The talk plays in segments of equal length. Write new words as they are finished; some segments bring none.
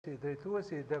Si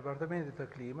drejtuesi i Departamentit të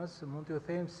Klimës, mund t'ju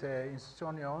them se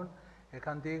institucioni jonë e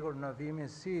ka ndjekur në vimin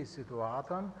si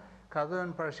situatën, ka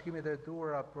dhënë parashikimit e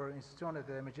duhura për institucionet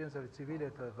e emergjencave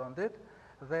civile të vendit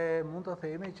dhe mund të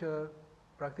themi që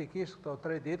praktikisht këto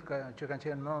 3 ditë që kanë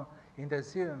qenë më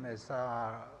intensive me sa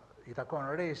i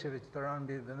takon reshjeve që të rënë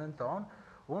mbi vendin tonë,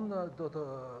 unë do të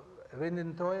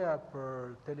vendintoja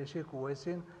për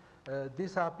teleshikuesin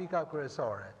disa pika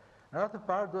kryesore. Në ratë të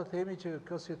parë, do të themi që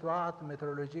kjo situatë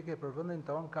meteorologjike për vendin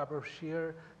tonë ka përfshirë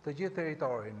të gjithë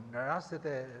territorin. Në rastet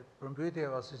e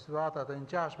përmbytjeve ose situatat të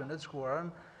ngjashme në të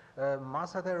shkuarën,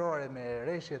 masat erore me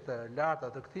reshje të larta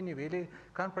të këtij niveli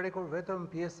kanë prekur vetëm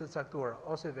pjesë të caktuara,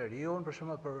 ose veriun, për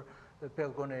shembull për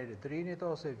pellgun e drinit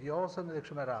ose vjosën dhe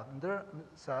kështu me radhë.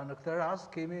 Ndërsa në këtë rast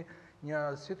kemi një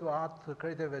situatë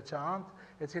krejt e veçantë,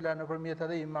 e cila nëpërmjet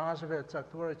edhe imazheve të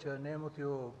caktuara që ne mund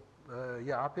t'ju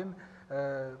japim,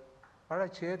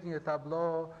 paraqet një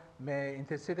tablo me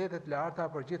intensitetet larta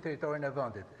për gjithë territorin e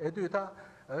vendit. E dyta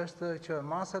është që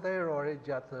masat ajrore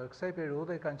gjatë kësaj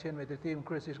periudhe kanë qenë me drejtim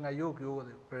kryesisht nga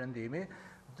jug-perëndimi,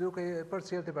 duke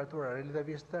përcjellë temperatura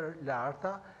relativisht të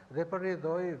larta dhe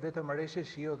përrjedhoi vetëm reshje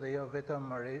shiu dhe jo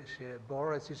vetëm reshje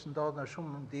bore, siç ndodh në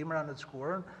shumë dimra në të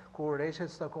shkuarën, ku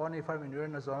reshjet stokohen në një farë mënyrë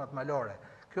në zonat malore.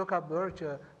 Kjo ka bërë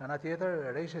që nga ana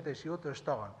tjetër reshjet e shiut të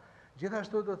shtohen.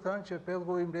 Gjithashtu do të thënë që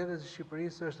pellgu i mbledhjes së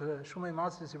Shqipërisë është shumë i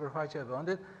madh si sipërfaqja e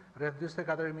vendit, rreth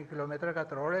 44.000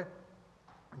 km²,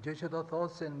 gjë që do të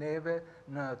thotë se neve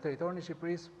në territorin e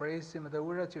Shqipërisë presim edhe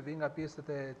ujërat që vijnë nga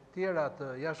pjesët e tjera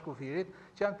të jashtë-kufirit,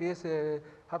 që janë pjesë e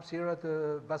hapësirave të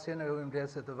baseneve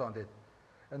ujëmbledhëse të vendit.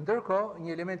 Ndërkohë,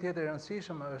 një element tjetër i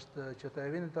rëndësishëm është që të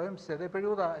evidentojmë se dhe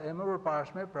periudha e më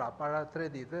përparshme, pra para 3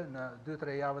 ditëve, në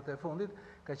 2-3 javët e fundit,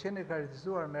 ka qenë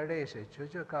karakterizuar me reshje,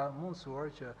 që ka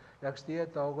mundësuar që lagështia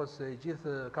e tokës e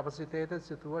gjithë kapacitetet,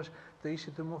 si thua, të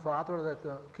ishin të mufatur dhe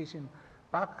të kishin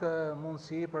pak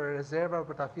mundësi për rezerva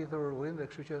për ta thithur ujin, dhe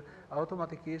kështu që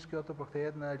automatikisht kjo të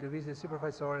përkthehet në lëvizje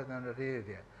sipërfaqësore dhe në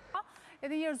rrjedhje.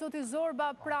 Edhe njërë, zoti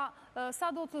Zorba, pra sa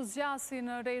do të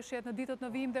zgjasin reshjet në ditët në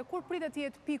vijim dhe kur pritet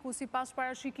jetë piku sipas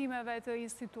parashikimeve të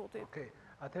Institutit? Okej,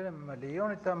 atëherë më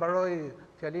lejoni të mbaroj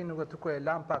fjalinë nuk të ku e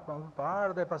lam pak më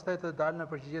parë dhe pastaj të dalë në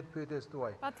përgjigje të pyetjes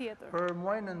tuaj. Patjetër. Për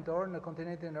muajin nëntor në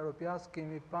kontinentin evropian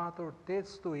kemi patur 8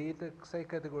 stuhi të kësaj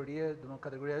kategorie, domethënë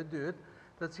kategoria e dytë,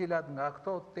 të cilat nga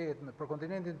këto 8 për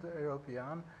kontinentin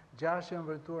evropian, 6 janë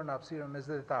vërtetuar në hapësirën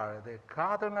mesdhetare dhe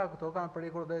 4 nga këto kanë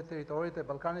prekur dhe territorit e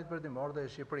Ballkanit Perëndimor dhe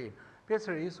Shqipërinë.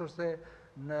 Pjesërisht ose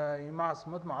në një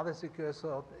masë më të madhe si kjo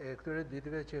sot e këtyre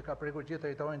ditëve që ka prekur gjithë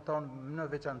territorin tonë në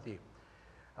veçanti.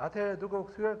 Atëherë, duke u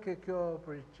kthyer kjo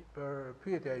për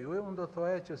pyetja juaj, unë do të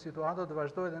thoya që situata do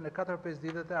vazhdojë edhe në 4-5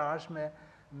 ditët e ardhshme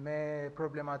me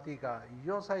problematika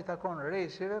jo sa i takon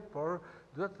reshjeve, por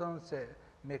duhet të thënë se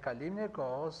me kalimin e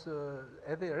kohës,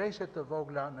 edhe reshjet të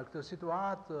vogla në këtë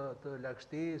situatë të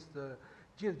lagështisë, të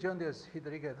gjithë gjendjes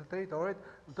hidrike të territorit,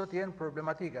 do të jenë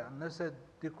problematika. Nëse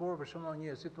dikur për shembull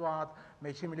një situatë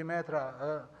me 100 mm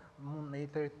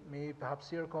me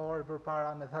hapësirë kohore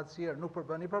përpara me thatësirë nuk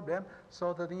përbën një problem,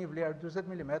 sot edhe një vlerë 40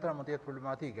 mm mund të jetë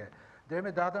problematike. Deri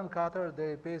me datën 4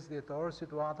 deri 5 dhjetor,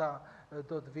 situata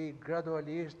do të vi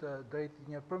gradualisht drejt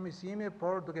një përmirësimi,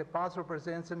 por duke pasur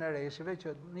prezencën e reshjeve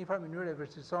që në një farë mënyrë e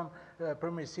vërtetëson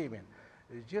përmirësimin.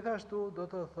 Gjithashtu do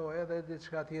të thojë edhe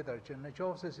diçka tjetër, që në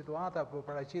qoftë se situata po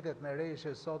paraqitet me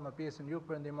reshje sot në pjesën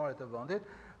jug-perëndimore të vendit,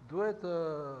 duhet të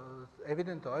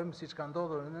evidentojmë, siç ka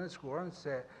ndodhur në të shkuarën,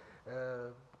 se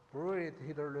prurit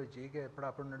hidrologjike, pra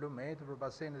për në lumet, për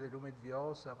basenet e lumit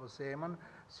Vjos apo Semën,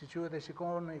 si quhet e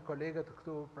shikon i kolegët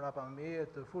këtu prapa meje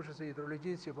të fushës së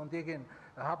hidrologjisë që po ndjekin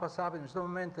hapasapin në çdo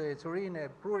moment të ecurinë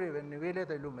e prurjeve në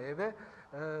nivelet e lumeve,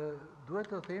 duhet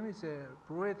të themi se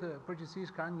prurit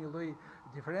përgjithsisht kanë një lloj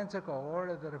diferencë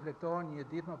kohore dhe reflektohen një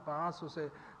ditë më pas ose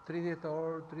 30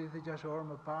 orë, 36 orë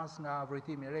më pas nga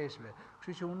vrojtimi i reshjeve.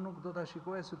 Kështu që unë nuk do ta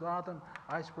shikoja situatën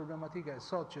aq problematike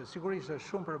sot, që sigurisht është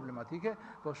shumë problematike,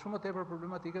 por shumë më tepër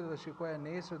problematike do ta shikoja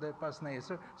nesër dhe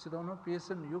pasnesër, sidomos në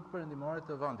pjesën jug-perëndimore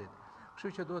të vendit. Kështu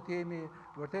që duhet jemi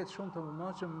vërtet shumë të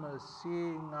mëmshëm si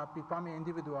nga pikpamje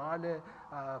individuale,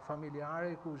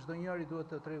 familjare, ku çdo njeri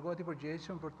duhet të tregohet i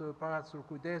përgjegjshëm për të paraqitur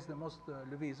kujdes dhe mos të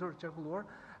lëvizur, qarkulluar,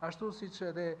 ashtu siç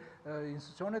edhe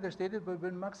institucionet e shtetit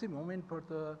bëjnë maksimumin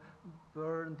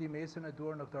për ndihmesën e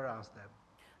duhur në këtë raste.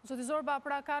 Zoti Zorba,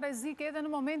 pra ka rrezik edhe në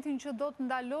momentin që do të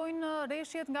ndalojnë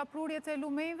reshjet nga prurjet e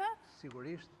lumeve?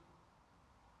 Sigurisht.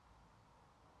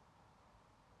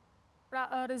 Pra,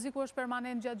 rreziku është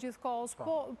permanent gjatë gjithë kohës,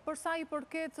 po përsa i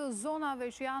përket zonave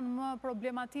që janë më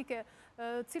problematike,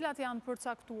 cilat janë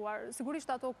përcaktuar? Sigurisht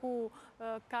ato ku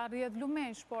ka rrjedh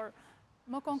lumesh, por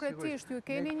Më konkretisht, ju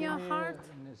keni një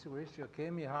hartë? Sigurisht që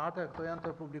kemi hartë, këto janë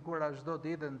të publikuara çdo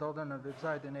ditë dhe ndodhen në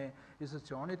website-in e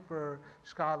institucionit për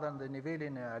shkallën dhe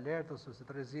nivelin e alertës ose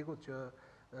të rrezikut që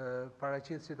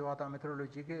paraqit situata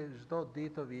meteorologjike çdo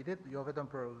ditë të vitit, jo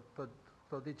vetëm për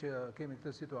këto ditë që kemi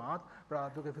këtë situatë, pra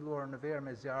duke filluar në verë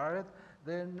me zjarret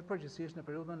dhe në përgjithsisht në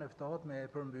periudhën e ftohtë me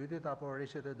përmbytjet apo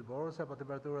reshjet e dëborës apo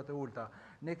temperaturat e ulta.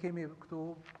 Ne kemi këtu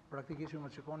praktikisht ju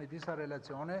më shikoni disa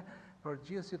relacione për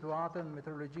gjithë situatën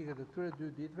meteorologjike të këtyre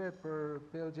 2 ditëve për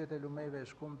pellgjet e lumeve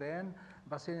Shkumben,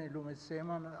 basenin e lumit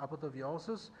Seman apo të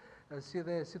Vjosës, si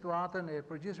dhe situatën e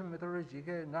përgjithshme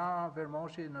meteorologjike nga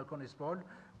Vermoshi në Konispol,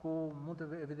 ku mund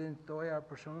të evidentoja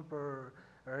për shembull për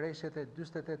reshjet e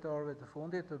 48 orëve të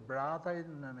fundit, Brataj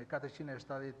me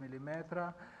 470 mm,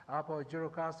 apo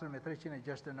Gjirokastër me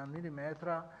 369 mm,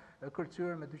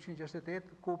 Kërcyr me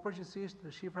 268, ku përgjithsisht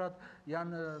shifrat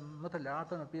janë më të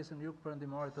larta në pjesën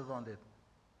jug-perëndimore të vendit.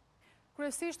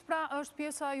 Kryesisht pra është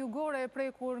pjesa jugore e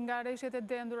prekur nga reshjet e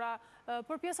dendura.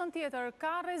 Për pjesën tjetër,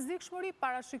 ka rrezikshmëri,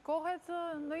 parashikohet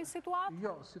në një situatë?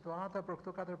 Jo, situata për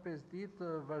këto 4-5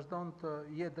 ditë vazhdon të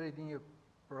jetë drejt një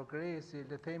progresi,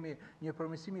 le themi një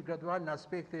përmirësimi gradual në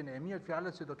aspektin e mirë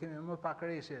fjalës që do kemi më pak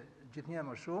reshje, gjithnjë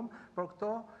më shumë, por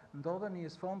këto ndodhen në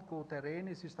një sfond ku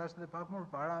terreni, siç thashë edhe pak më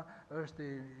parë, është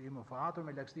i mofatur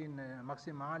me lagështinë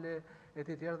maksimale e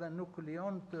të tjerë dhe nuk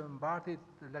lejon të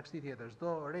mbartit lagështi tjetër.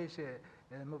 Çdo reshje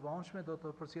e më vonshme do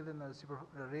të përcjellet në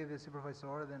rrjedhje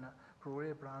sipërfaqësore dhe në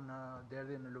prurje pranë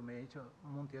derdhje në lumej që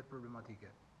mund të jetë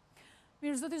problematike.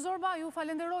 Mirë, zoti Zorba, ju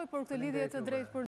falenderoj për këtë lidhje të drejtë për